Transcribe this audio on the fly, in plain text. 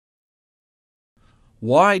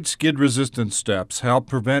Wide skid-resistant steps help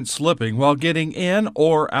prevent slipping while getting in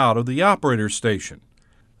or out of the operator's station.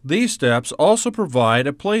 These steps also provide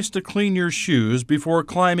a place to clean your shoes before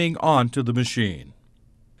climbing onto the machine.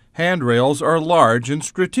 Handrails are large and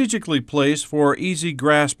strategically placed for easy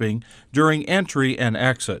grasping during entry and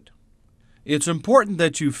exit. It's important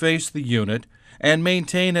that you face the unit and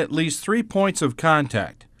maintain at least 3 points of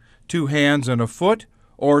contact, 2 hands and a foot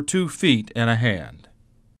or 2 feet and a hand.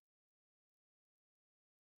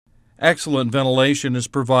 Excellent ventilation is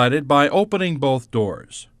provided by opening both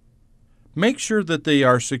doors. Make sure that they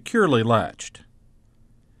are securely latched.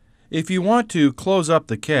 If you want to close up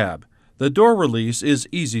the cab, the door release is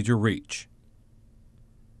easy to reach.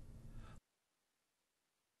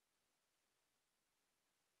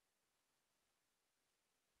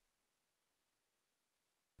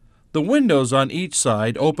 The windows on each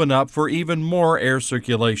side open up for even more air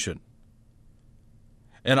circulation.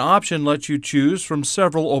 An option lets you choose from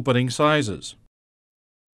several opening sizes.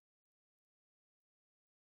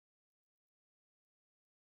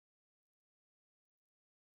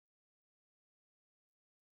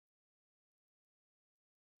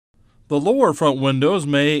 The lower front windows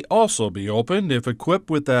may also be opened if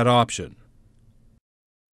equipped with that option.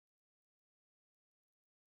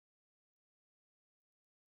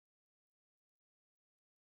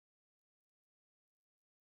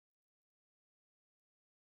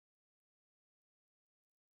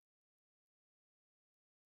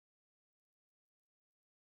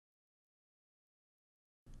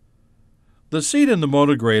 The seat in the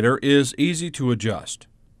motograder is easy to adjust.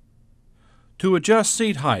 To adjust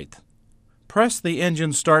seat height, press the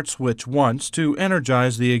engine start switch once to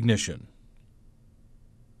energize the ignition.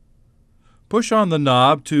 Push on the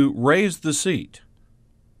knob to raise the seat.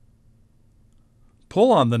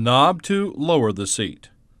 Pull on the knob to lower the seat.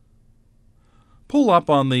 Pull up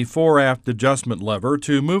on the fore-aft adjustment lever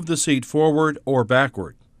to move the seat forward or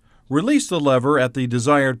backward. Release the lever at the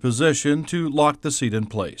desired position to lock the seat in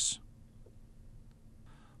place.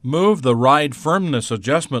 Move the ride firmness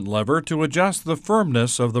adjustment lever to adjust the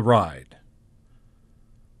firmness of the ride.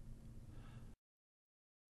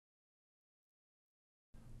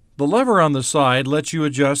 The lever on the side lets you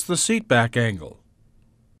adjust the seat back angle.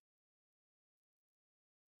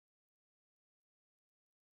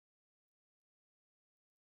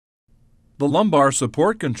 The lumbar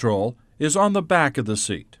support control is on the back of the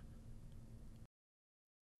seat.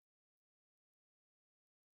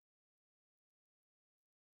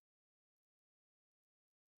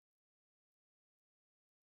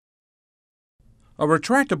 A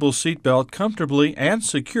retractable seatbelt comfortably and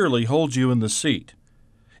securely holds you in the seat.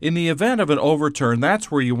 In the event of an overturn,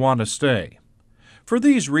 that's where you want to stay. For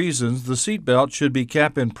these reasons, the seatbelt should be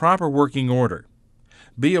kept in proper working order.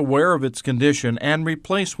 Be aware of its condition and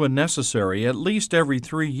replace when necessary at least every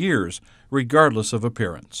 3 years, regardless of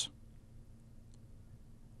appearance.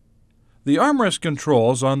 The armrest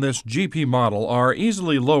controls on this GP model are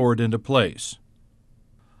easily lowered into place.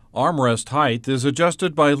 Armrest height is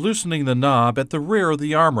adjusted by loosening the knob at the rear of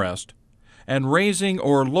the armrest and raising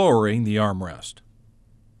or lowering the armrest.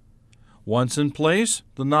 Once in place,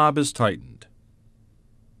 the knob is tightened.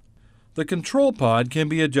 The control pod can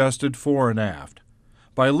be adjusted fore and aft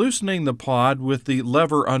by loosening the pod with the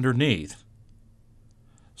lever underneath,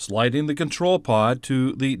 sliding the control pod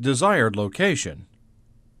to the desired location,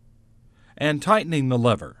 and tightening the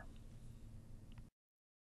lever.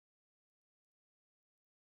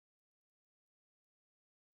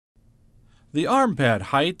 The arm pad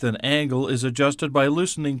height and angle is adjusted by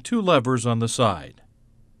loosening 2 levers on the side.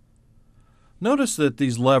 Notice that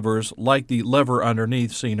these levers, like the lever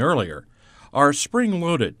underneath seen earlier, are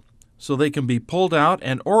spring-loaded, so they can be pulled out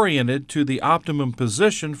and oriented to the optimum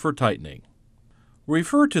position for tightening.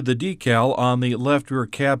 Refer to the decal on the left rear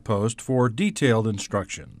cab post for detailed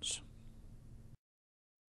instructions.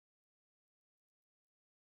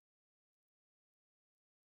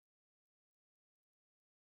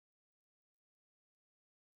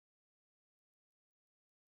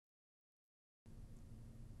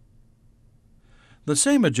 The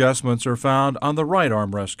same adjustments are found on the right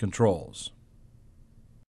armrest controls.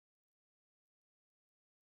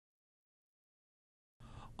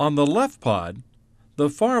 On the left pod, the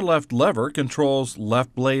far left lever controls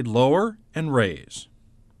left blade lower and raise.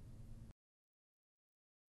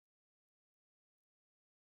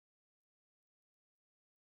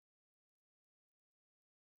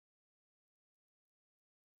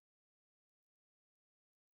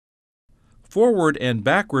 Forward and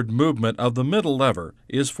backward movement of the middle lever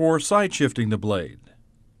is for side shifting the blade.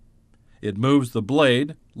 It moves the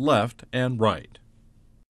blade left and right.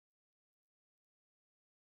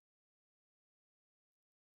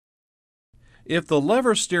 If the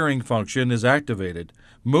lever steering function is activated,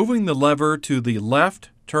 moving the lever to the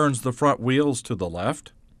left turns the front wheels to the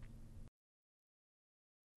left.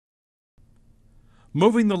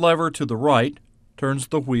 Moving the lever to the right turns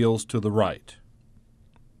the wheels to the right.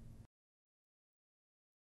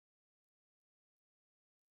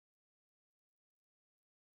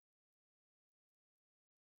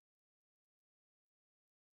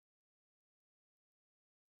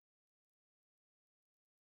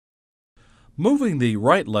 Moving the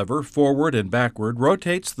right lever forward and backward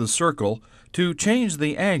rotates the circle to change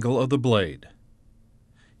the angle of the blade.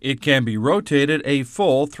 It can be rotated a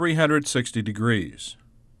full 360 degrees.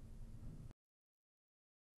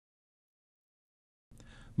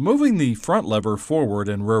 Moving the front lever forward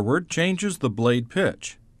and rearward changes the blade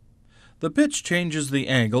pitch. The pitch changes the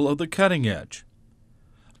angle of the cutting edge.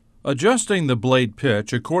 Adjusting the blade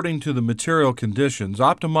pitch according to the material conditions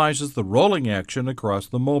optimizes the rolling action across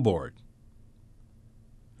the moldboard.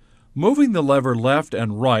 Moving the lever left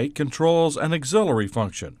and right controls an auxiliary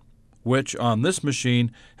function, which on this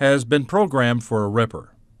machine has been programmed for a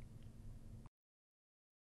ripper.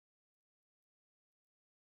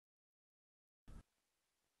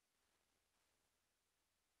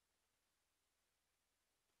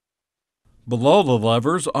 Below the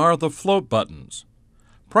levers are the float buttons.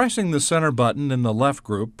 Pressing the center button in the left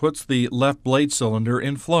group puts the left blade cylinder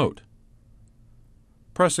in float.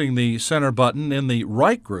 Pressing the center button in the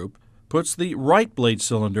right group puts the right blade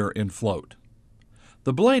cylinder in float.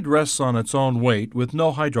 The blade rests on its own weight with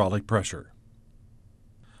no hydraulic pressure.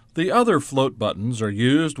 The other float buttons are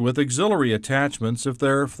used with auxiliary attachments if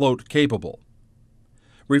they're float capable.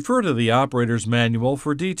 Refer to the operator's manual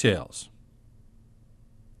for details.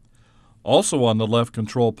 Also on the left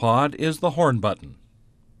control pod is the horn button.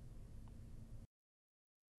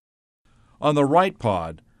 On the right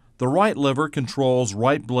pod, the right lever controls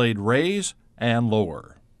right blade raise and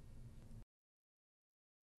lower.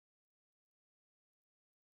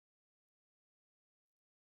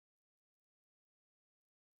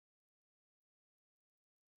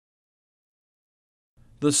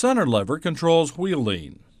 The center lever controls wheel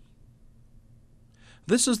lean.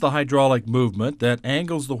 This is the hydraulic movement that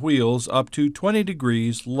angles the wheels up to 20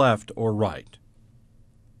 degrees left or right.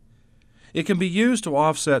 It can be used to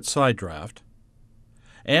offset side draft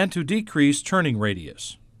and to decrease turning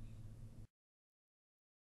radius.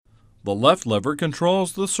 The left lever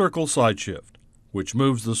controls the circle side shift, which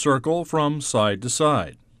moves the circle from side to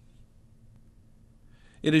side.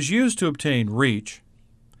 It is used to obtain reach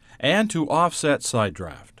and to offset side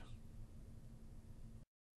draft.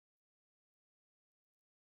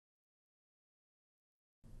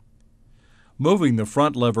 Moving the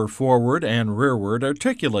front lever forward and rearward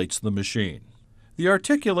articulates the machine. The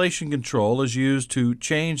articulation control is used to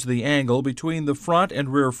change the angle between the front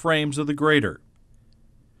and rear frames of the grader.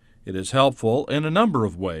 It is helpful in a number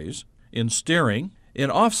of ways: in steering,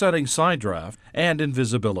 in offsetting side draft, and in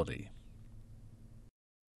visibility.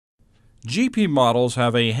 GP models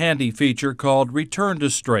have a handy feature called Return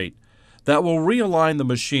to Straight that will realign the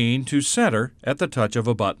machine to center at the touch of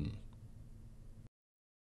a button.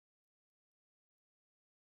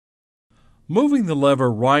 Moving the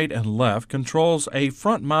lever right and left controls a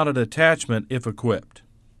front-mounted attachment if equipped.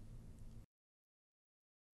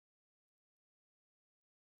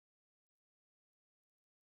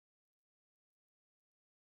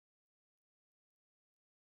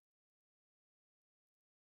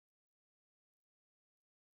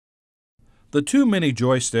 The two mini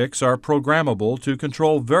joysticks are programmable to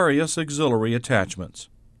control various auxiliary attachments.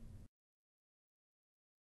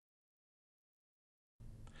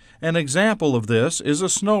 An example of this is a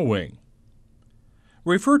snow wing.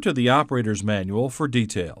 Refer to the operator's manual for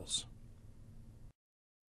details.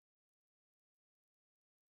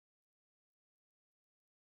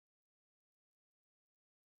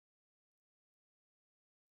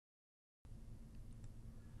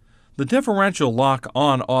 The differential lock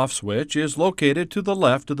on-off switch is located to the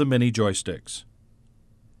left of the mini joysticks.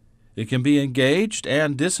 It can be engaged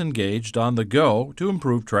and disengaged on the go to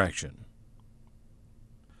improve traction.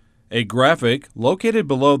 A graphic located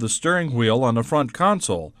below the steering wheel on the front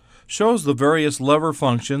console shows the various lever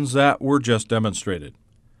functions that were just demonstrated.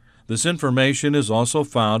 This information is also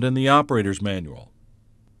found in the operator's manual.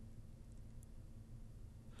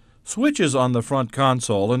 Switches on the front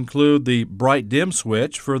console include the bright-dim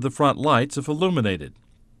switch for the front lights if illuminated.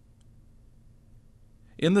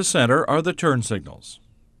 In the center are the turn signals.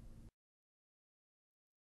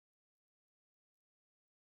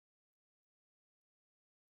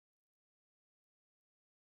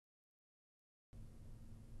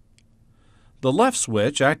 The left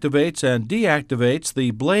switch activates and deactivates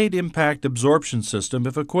the blade impact absorption system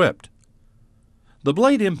if equipped. The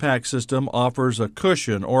blade impact system offers a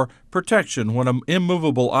cushion or protection when an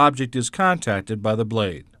immovable object is contacted by the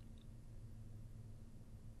blade.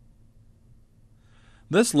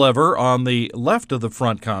 This lever on the left of the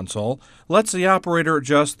front console lets the operator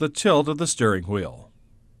adjust the tilt of the steering wheel.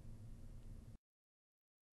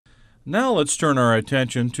 Now let's turn our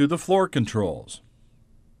attention to the floor controls.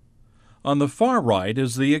 On the far right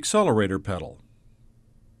is the accelerator pedal.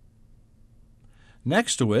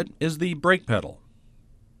 Next to it is the brake pedal.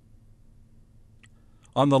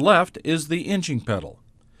 On the left is the engine pedal.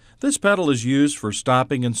 This pedal is used for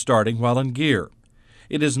stopping and starting while in gear.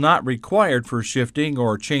 It is not required for shifting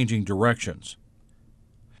or changing directions.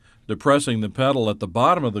 Depressing the pedal at the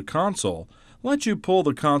bottom of the console lets you pull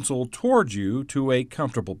the console towards you to a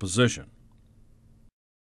comfortable position.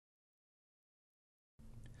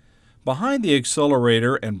 Behind the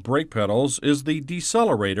accelerator and brake pedals is the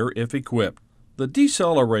decelerator if equipped. The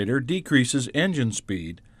decelerator decreases engine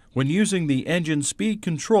speed when using the engine speed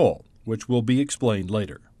control, which will be explained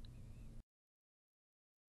later.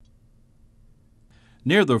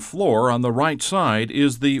 Near the floor on the right side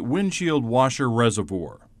is the windshield washer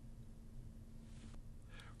reservoir.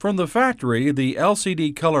 From the factory, the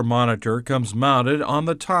LCD color monitor comes mounted on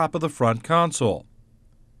the top of the front console.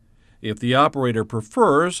 If the operator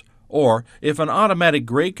prefers, or if an automatic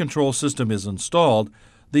grade control system is installed,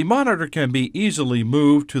 the monitor can be easily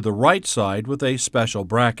moved to the right side with a special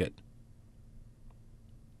bracket.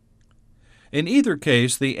 In either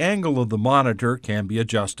case, the angle of the monitor can be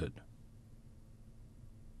adjusted.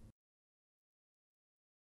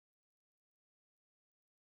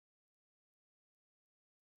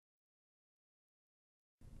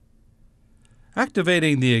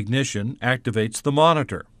 Activating the ignition activates the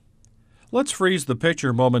monitor. Let's freeze the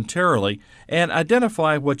picture momentarily and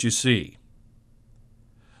identify what you see.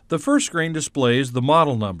 The first screen displays the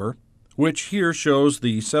model number, which here shows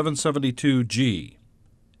the 772G.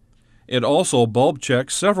 It also bulb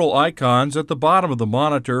checks several icons at the bottom of the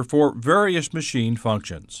monitor for various machine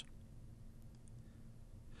functions.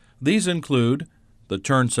 These include the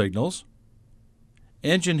turn signals,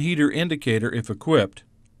 engine heater indicator if equipped,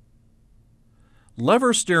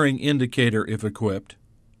 lever steering indicator if equipped,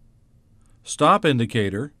 stop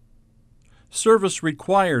indicator, service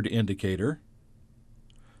required indicator,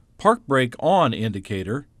 park brake on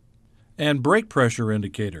indicator, and brake pressure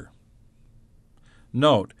indicator.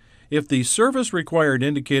 Note, if the service required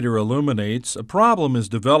indicator illuminates, a problem is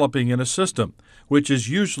developing in a system, which is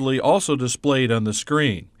usually also displayed on the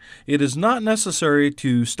screen. It is not necessary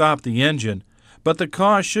to stop the engine, but the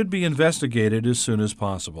cause should be investigated as soon as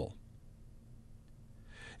possible.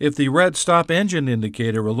 If the red stop engine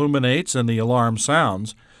indicator illuminates and the alarm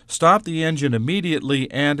sounds, stop the engine immediately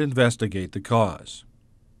and investigate the cause.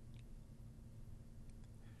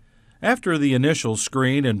 After the initial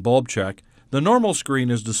screen and bulb check, the normal screen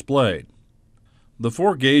is displayed. The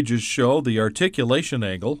 4 gauges show the articulation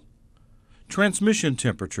angle, transmission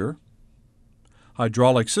temperature,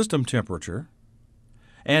 hydraulic system temperature,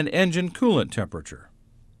 and engine coolant temperature.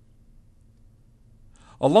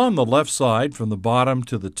 Along the left side from the bottom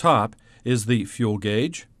to the top is the fuel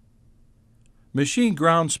gauge, machine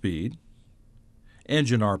ground speed,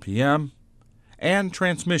 engine RPM, and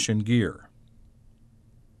transmission gear.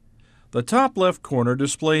 The top left corner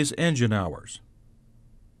displays engine hours.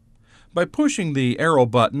 By pushing the arrow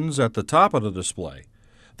buttons at the top of the display,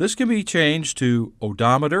 this can be changed to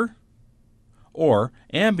odometer or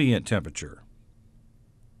ambient temperature.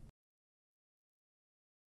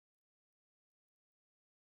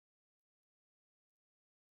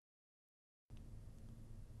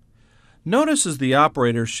 Notice as the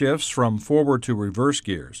operator shifts from forward to reverse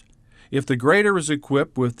gears. If the grader is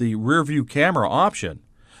equipped with the rear view camera option,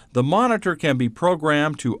 the monitor can be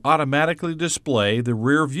programmed to automatically display the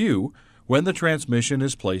rear view when the transmission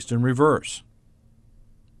is placed in reverse.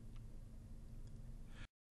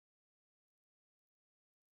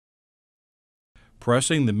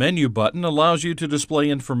 Pressing the menu button allows you to display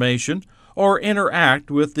information or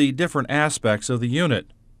interact with the different aspects of the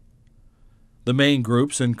unit. The main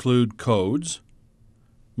groups include codes,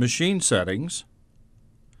 machine settings,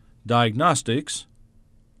 diagnostics,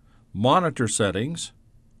 monitor settings,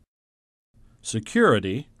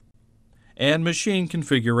 security, and machine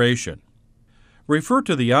configuration. Refer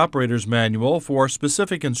to the operator's manual for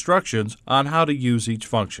specific instructions on how to use each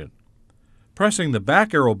function. Pressing the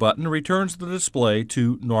back arrow button returns the display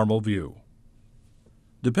to normal view.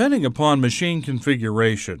 Depending upon machine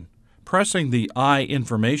configuration, pressing the I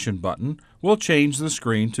information button will change the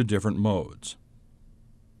screen to different modes.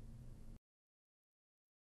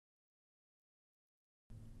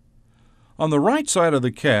 On the right side of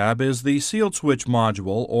the cab is the sealed switch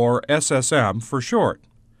module, or SSM for short.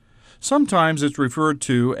 Sometimes it's referred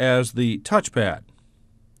to as the touchpad.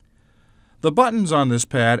 The buttons on this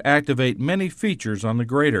pad activate many features on the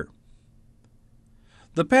grater.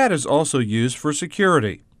 The pad is also used for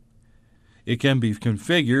security. It can be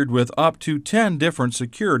configured with up to 10 different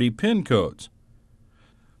security PIN codes.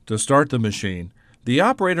 To start the machine, the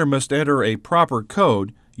operator must enter a proper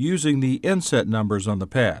code using the inset numbers on the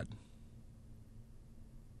pad.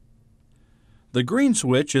 The green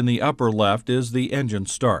switch in the upper left is the engine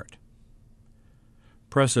start.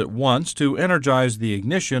 Press it once to energize the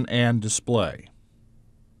ignition and display.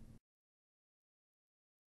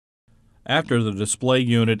 After the display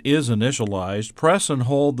unit is initialized, press and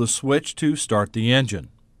hold the switch to start the engine.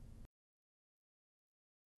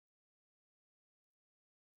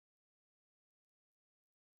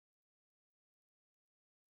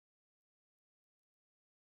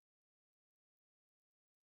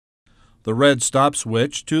 The red stop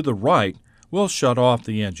switch to the right will shut off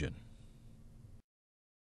the engine.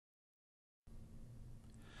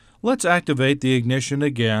 Let's activate the ignition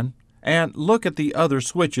again and look at the other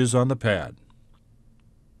switches on the pad.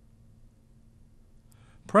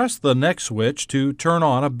 Press the next switch to turn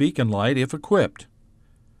on a beacon light if equipped.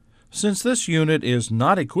 Since this unit is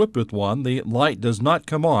not equipped with one, the light does not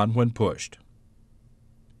come on when pushed.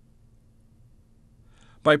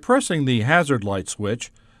 By pressing the hazard light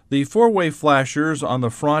switch, the four-way flashers on the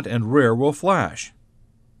front and rear will flash.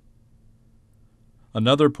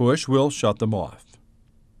 Another push will shut them off.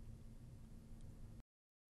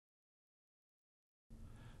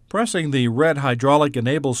 Pressing the red hydraulic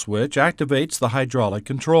enable switch activates the hydraulic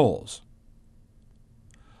controls.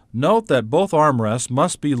 Note that both armrests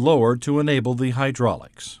must be lowered to enable the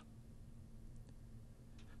hydraulics.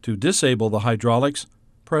 To disable the hydraulics,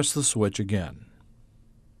 press the switch again.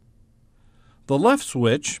 The left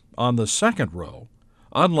switch on the second row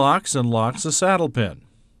unlocks and locks the saddle pin.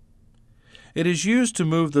 It is used to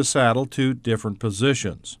move the saddle to different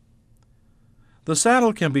positions. The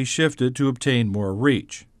saddle can be shifted to obtain more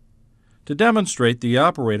reach. To demonstrate, the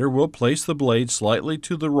operator will place the blade slightly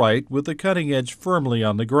to the right with the cutting edge firmly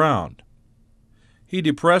on the ground. He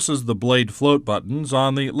depresses the blade float buttons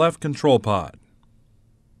on the left control pod.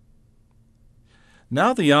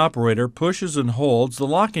 Now the operator pushes and holds the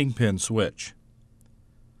locking pin switch.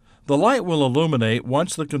 The light will illuminate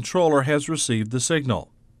once the controller has received the signal.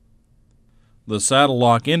 The saddle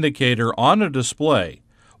lock indicator on a display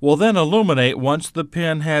will then illuminate once the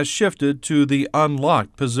pin has shifted to the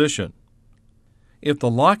unlocked position. If the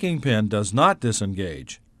locking pin does not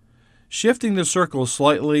disengage, shifting the circle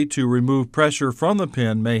slightly to remove pressure from the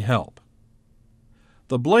pin may help.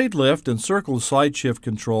 The blade lift and circle side shift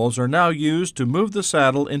controls are now used to move the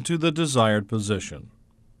saddle into the desired position.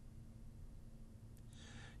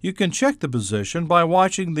 You can check the position by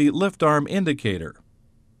watching the lift arm indicator.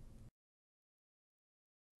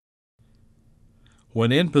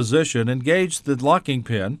 When in position, engage the locking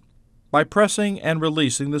pin by pressing and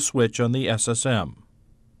releasing the switch on the SSM.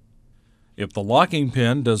 If the locking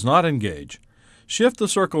pin does not engage, shift the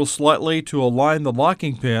circle slightly to align the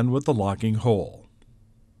locking pin with the locking hole.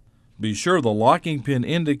 Be sure the locking pin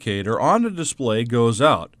indicator on the display goes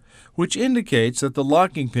out, which indicates that the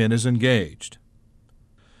locking pin is engaged.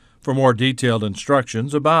 For more detailed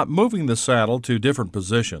instructions about moving the saddle to different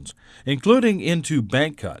positions, including into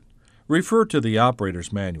bank cut, refer to the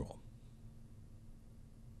operator's manual.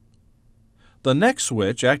 The next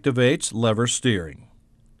switch activates lever steering.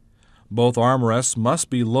 Both armrests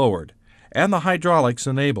must be lowered and the hydraulics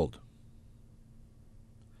enabled.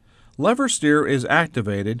 Lever steer is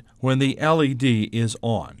activated when the LED is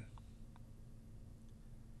on.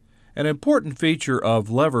 An important feature of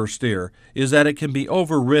lever steer is that it can be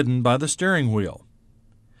overridden by the steering wheel.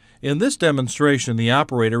 In this demonstration, the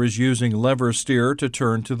operator is using lever steer to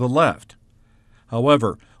turn to the left.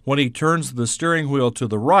 However, when he turns the steering wheel to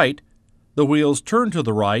the right, the wheels turn to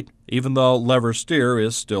the right, even though lever steer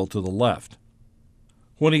is still to the left.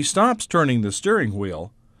 When he stops turning the steering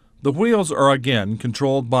wheel, the wheels are again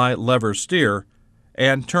controlled by lever steer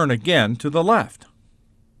and turn again to the left.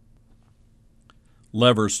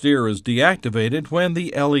 Lever steer is deactivated when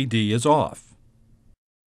the LED is off.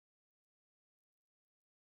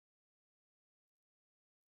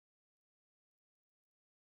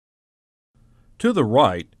 To the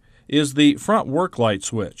right is the front work light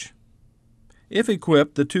switch. If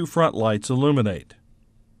equipped, the two front lights illuminate.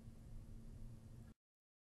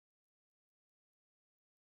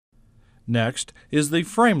 Next is the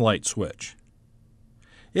frame light switch.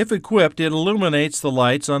 If equipped, it illuminates the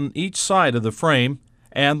lights on each side of the frame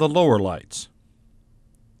and the lower lights.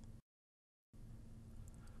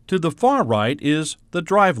 To the far right is the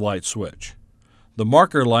drive light switch. The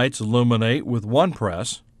marker lights illuminate with one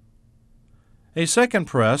press. A second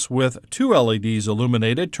press with two LEDs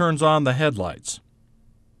illuminated turns on the headlights.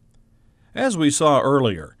 As we saw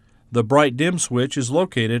earlier, the bright dim switch is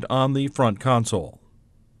located on the front console.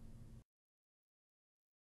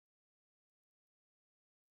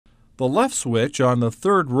 The left switch on the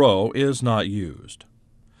third row is not used.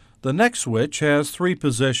 The next switch has three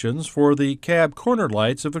positions for the cab corner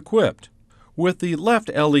lights if equipped. With the left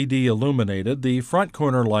LED illuminated, the front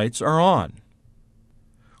corner lights are on.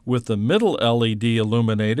 With the middle LED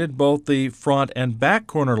illuminated, both the front and back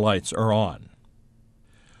corner lights are on.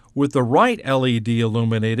 With the right LED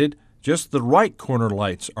illuminated, just the right corner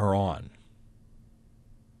lights are on.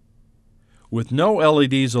 With no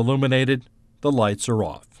LEDs illuminated, the lights are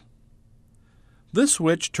off. This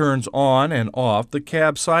switch turns on and off the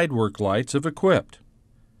cab sidework lights if equipped.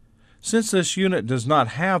 Since this unit does not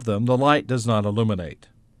have them, the light does not illuminate.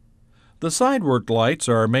 The sidework lights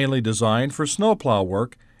are mainly designed for snowplow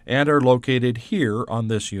work and are located here on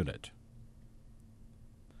this unit.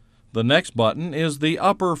 The next button is the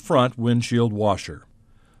upper front windshield washer.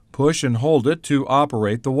 Push and hold it to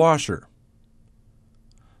operate the washer.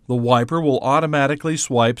 The wiper will automatically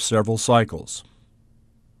swipe several cycles.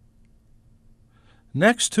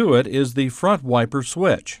 Next to it is the front wiper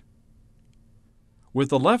switch. With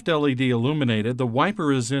the left LED illuminated, the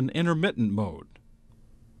wiper is in intermittent mode.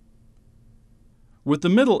 With the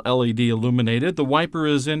middle LED illuminated, the wiper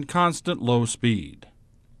is in constant low speed.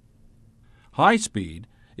 High speed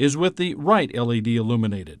is with the right LED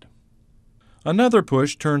illuminated. Another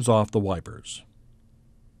push turns off the wipers.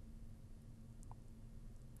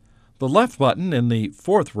 The left button in the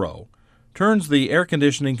fourth row turns the air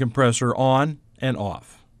conditioning compressor on and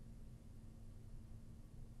off.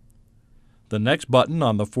 The next button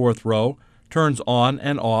on the fourth row turns on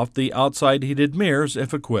and off the outside heated mirrors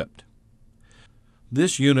if equipped.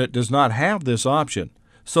 This unit does not have this option,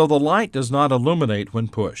 so the light does not illuminate when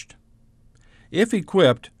pushed. If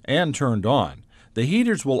equipped and turned on, the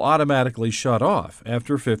heaters will automatically shut off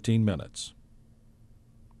after 15 minutes.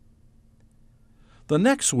 The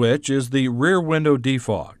next switch is the rear window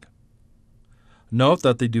defog. Note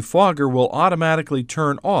that the defogger will automatically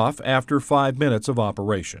turn off after 5 minutes of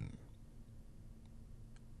operation.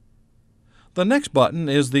 The next button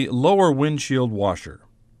is the lower windshield washer.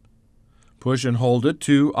 Push and hold it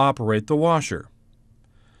to operate the washer.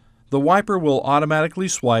 The wiper will automatically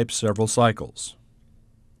swipe several cycles.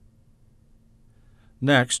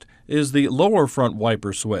 Next is the lower front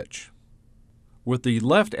wiper switch. With the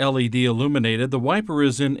left LED illuminated, the wiper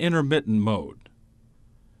is in intermittent mode.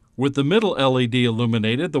 With the middle LED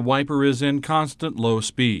illuminated, the wiper is in constant low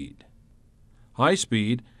speed. High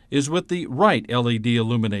speed is with the right LED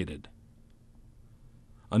illuminated.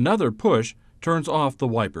 Another push turns off the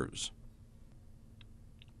wipers.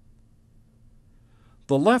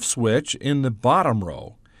 The left switch in the bottom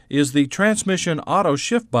row is the transmission auto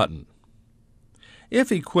shift button.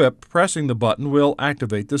 If equipped, pressing the button will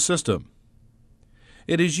activate the system.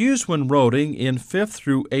 It is used when roading in 5th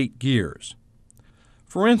through 8 gears.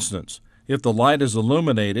 For instance, if the light is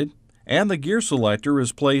illuminated and the gear selector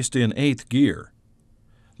is placed in 8th gear,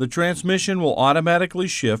 the transmission will automatically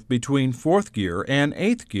shift between 4th gear and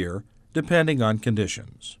 8th gear depending on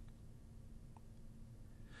conditions.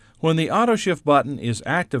 When the auto shift button is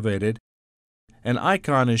activated, an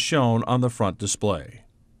icon is shown on the front display.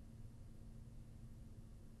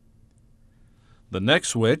 The next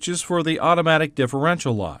switch is for the automatic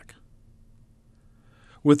differential lock.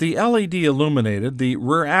 With the LED illuminated, the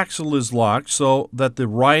rear axle is locked so that the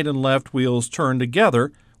right and left wheels turn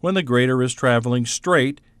together when the grader is traveling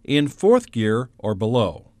straight in 4th gear or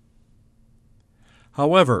below.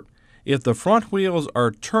 However, if the front wheels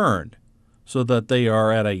are turned so that they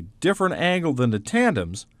are at a different angle than the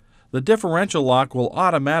tandems, the differential lock will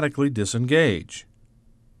automatically disengage.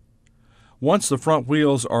 Once the front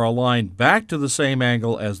wheels are aligned back to the same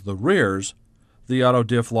angle as the rears, the auto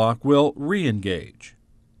diff lock will re-engage.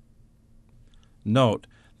 Note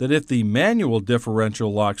that if the manual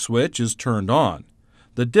differential lock switch is turned on,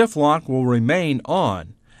 the diff lock will remain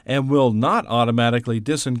on and will not automatically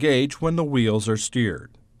disengage when the wheels are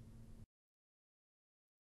steered.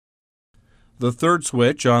 The third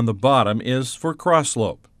switch on the bottom is for cross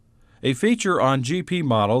slope, a feature on GP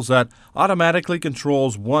models that automatically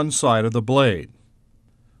controls one side of the blade.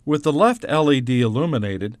 With the left LED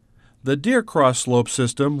illuminated, the Deer cross slope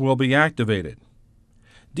system will be activated.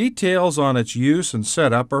 Details on its use and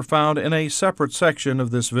setup are found in a separate section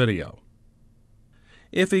of this video.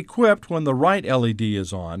 If equipped when the right LED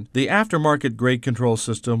is on, the aftermarket grade control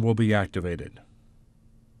system will be activated.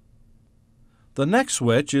 The next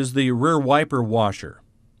switch is the rear wiper washer.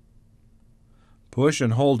 Push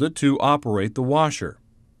and hold it to operate the washer.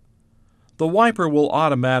 The wiper will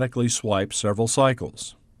automatically swipe several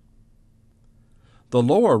cycles. The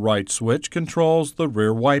lower right switch controls the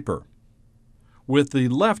rear wiper. With the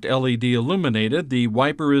left LED illuminated, the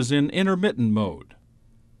wiper is in intermittent mode.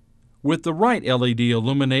 With the right LED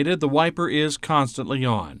illuminated, the wiper is constantly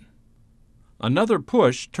on. Another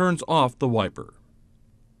push turns off the wiper.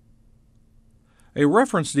 A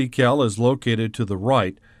reference decal is located to the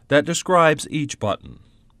right that describes each button.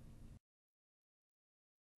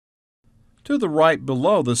 To the right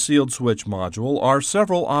below the sealed switch module are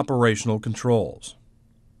several operational controls.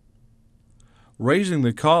 Raising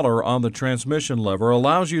the collar on the transmission lever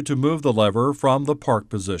allows you to move the lever from the park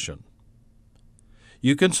position.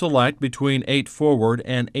 You can select between 8 forward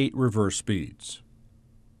and 8 reverse speeds.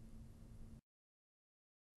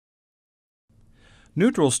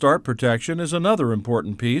 Neutral start protection is another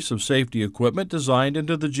important piece of safety equipment designed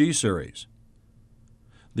into the G-Series.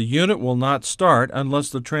 The unit will not start unless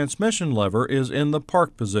the transmission lever is in the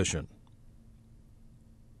park position.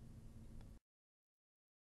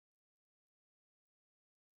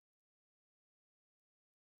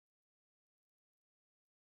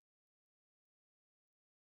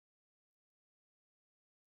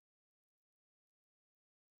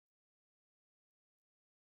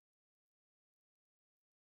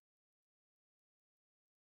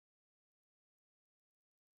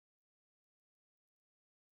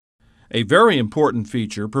 A very important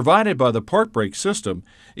feature provided by the park brake system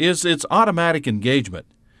is its automatic engagement.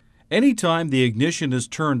 Anytime the ignition is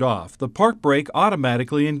turned off, the park brake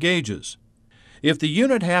automatically engages. If the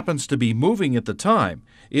unit happens to be moving at the time,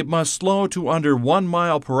 it must slow to under 1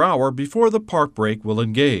 mile per hour before the park brake will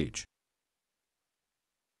engage.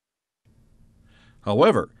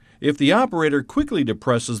 However, if the operator quickly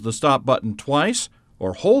depresses the stop button twice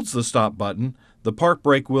or holds the stop button, the park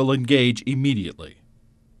brake will engage immediately.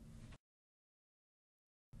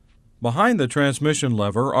 Behind the transmission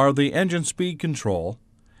lever are the engine speed control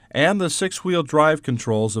and the 6-wheel drive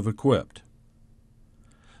controls if equipped.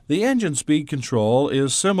 The engine speed control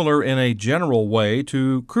is similar in a general way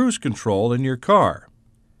to cruise control in your car.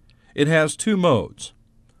 It has 2 modes,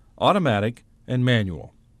 automatic and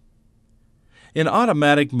manual. In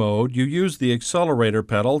automatic mode, you use the accelerator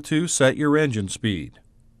pedal to set your engine speed.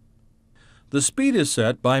 The speed is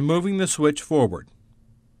set by moving the switch forward,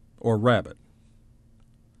 or rabbit.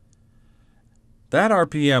 That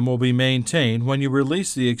RPM will be maintained when you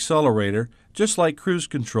release the accelerator, just like cruise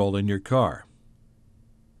control in your car.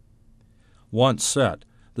 Once set,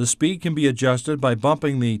 the speed can be adjusted by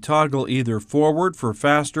bumping the toggle either forward for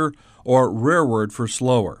faster or rearward for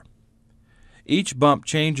slower. Each bump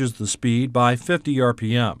changes the speed by 50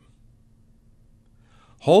 RPM.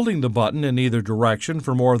 Holding the button in either direction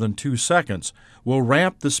for more than 2 seconds will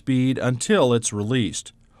ramp the speed until it's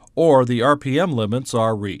released, or the RPM limits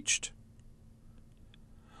are reached.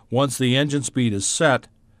 Once the engine speed is set,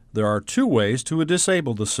 there are 2 ways to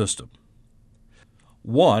disable the system.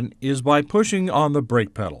 One is by pushing on the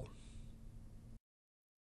brake pedal.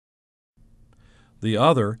 The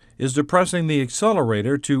other is depressing the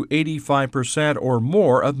accelerator to 85% or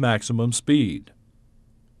more of maximum speed.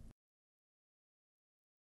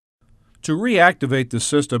 To reactivate the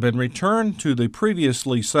system and return to the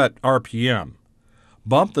previously set RPM,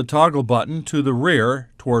 bump the toggle button to the rear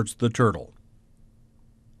towards the turtle.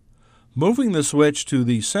 Moving the switch to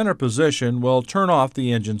the center position will turn off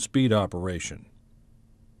the engine speed operation.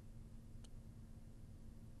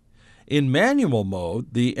 In manual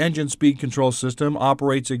mode, the engine speed control system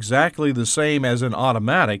operates exactly the same as in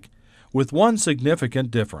automatic, with one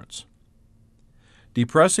significant difference.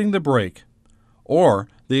 Depressing the brake, or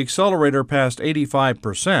the accelerator past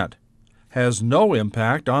 85%, has no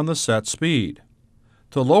impact on the set speed.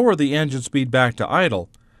 To lower the engine speed back to idle,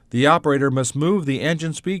 the operator must move the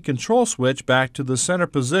engine speed control switch back to the center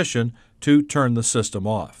position to turn the system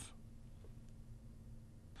off.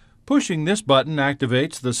 Pushing this button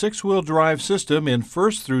activates the 6-wheel drive system in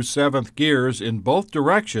 1st through 7th gears in both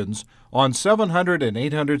directions on 700 and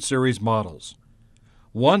 800 series models.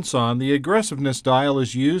 Once on, the aggressiveness dial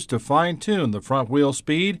is used to fine-tune the front wheel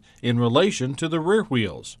speed in relation to the rear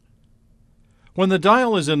wheels. When the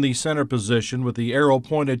dial is in the center position with the arrow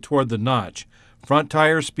pointed toward the notch, front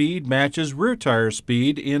tire speed matches rear tire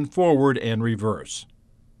speed in forward and reverse.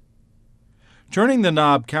 Turning the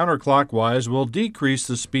knob counterclockwise will decrease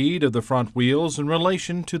the speed of the front wheels in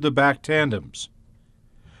relation to the back tandems.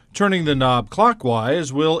 Turning the knob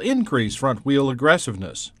clockwise will increase front wheel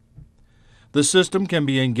aggressiveness. The system can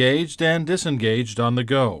be engaged and disengaged on the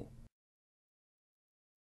go.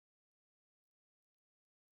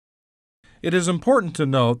 It is important to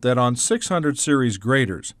note that on 600 series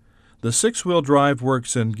graders, the six-wheel drive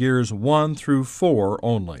works in gears 1 through 4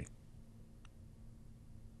 only.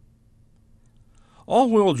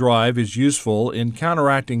 All-wheel drive is useful in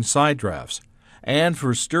counteracting side drafts and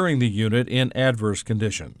for steering the unit in adverse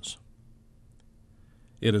conditions.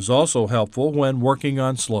 It is also helpful when working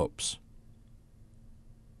on slopes.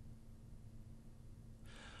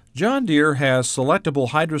 John Deere has selectable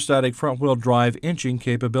hydrostatic front-wheel drive inching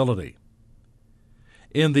capability.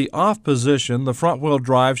 In the off position, the front-wheel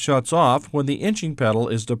drive shuts off when the inching pedal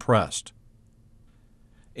is depressed.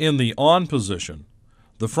 In the on position,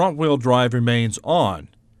 the front-wheel drive remains on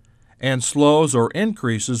and slows or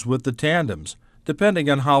increases with the tandems, depending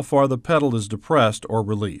on how far the pedal is depressed or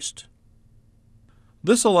released.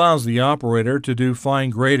 This allows the operator to do fine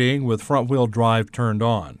grading with front-wheel drive turned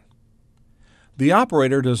on. The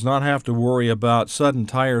operator does not have to worry about sudden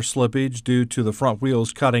tire slippage due to the front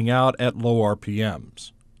wheels cutting out at low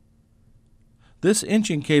RPMs. This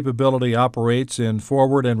inching capability operates in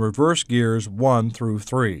forward and reverse gears 1 through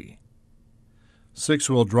 3.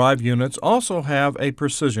 Six-wheel drive units also have a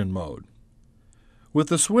precision mode. With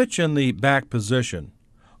the switch in the back position,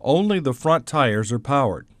 only the front tires are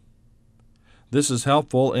powered. This is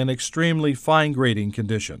helpful in extremely fine grading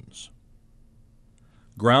conditions.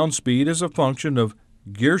 Ground speed is a function of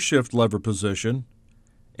gear shift lever position,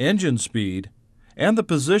 engine speed, and the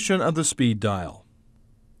position of the speed dial.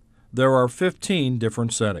 There are 15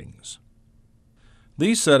 different settings.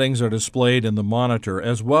 These settings are displayed in the monitor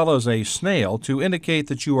as well as a snail to indicate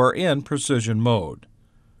that you are in precision mode.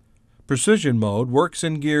 Precision mode works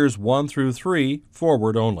in gears 1 through 3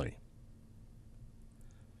 forward only.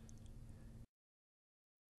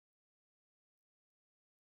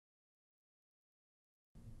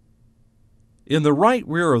 In the right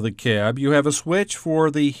rear of the cab, you have a switch for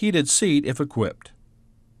the heated seat if equipped.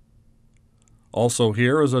 Also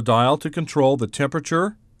here is a dial to control the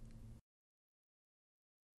temperature,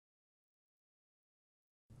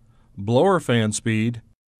 blower fan speed,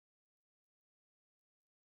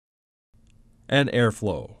 and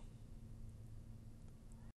airflow.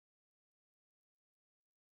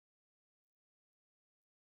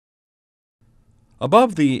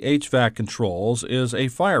 Above the HVAC controls is a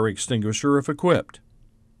fire extinguisher if equipped.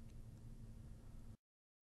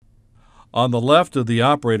 On the left of the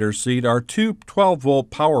operator's seat are two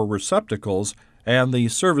 12-volt power receptacles and the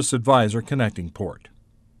service advisor connecting port.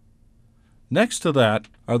 Next to that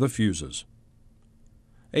are the fuses.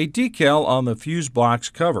 A decal on the fuse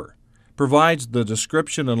box cover provides the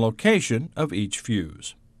description and location of each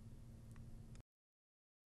fuse.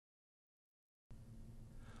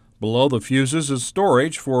 Below the fuses is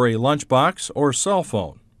storage for a lunchbox or cell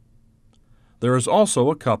phone. There is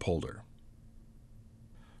also a cup holder.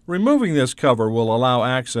 Removing this cover will allow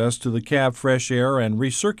access to the cab fresh air and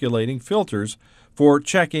recirculating filters for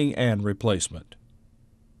checking and replacement.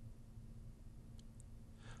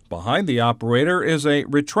 Behind the operator is a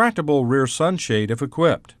retractable rear sunshade if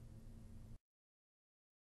equipped.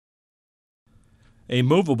 A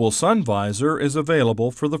movable sun visor is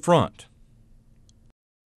available for the front.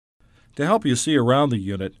 To help you see around the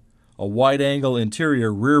unit, a wide-angle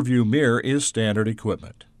interior rearview mirror is standard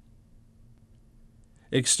equipment.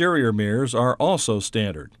 Exterior mirrors are also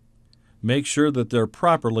standard. Make sure that they're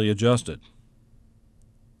properly adjusted.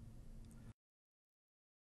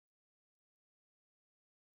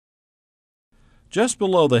 Just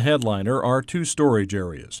below the headliner are two storage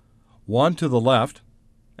areas, one to the left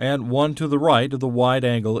and one to the right of the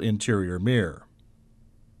wide-angle interior mirror.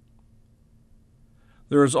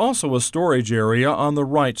 There is also a storage area on the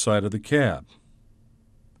right side of the cab.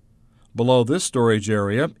 Below this storage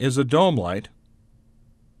area is a dome light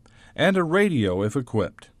and a radio if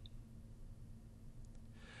equipped.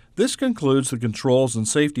 This concludes the controls and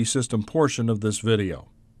safety system portion of this video.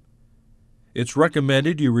 It's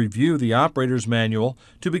recommended you review the operator's manual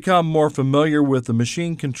to become more familiar with the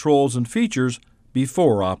machine controls and features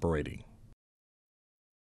before operating.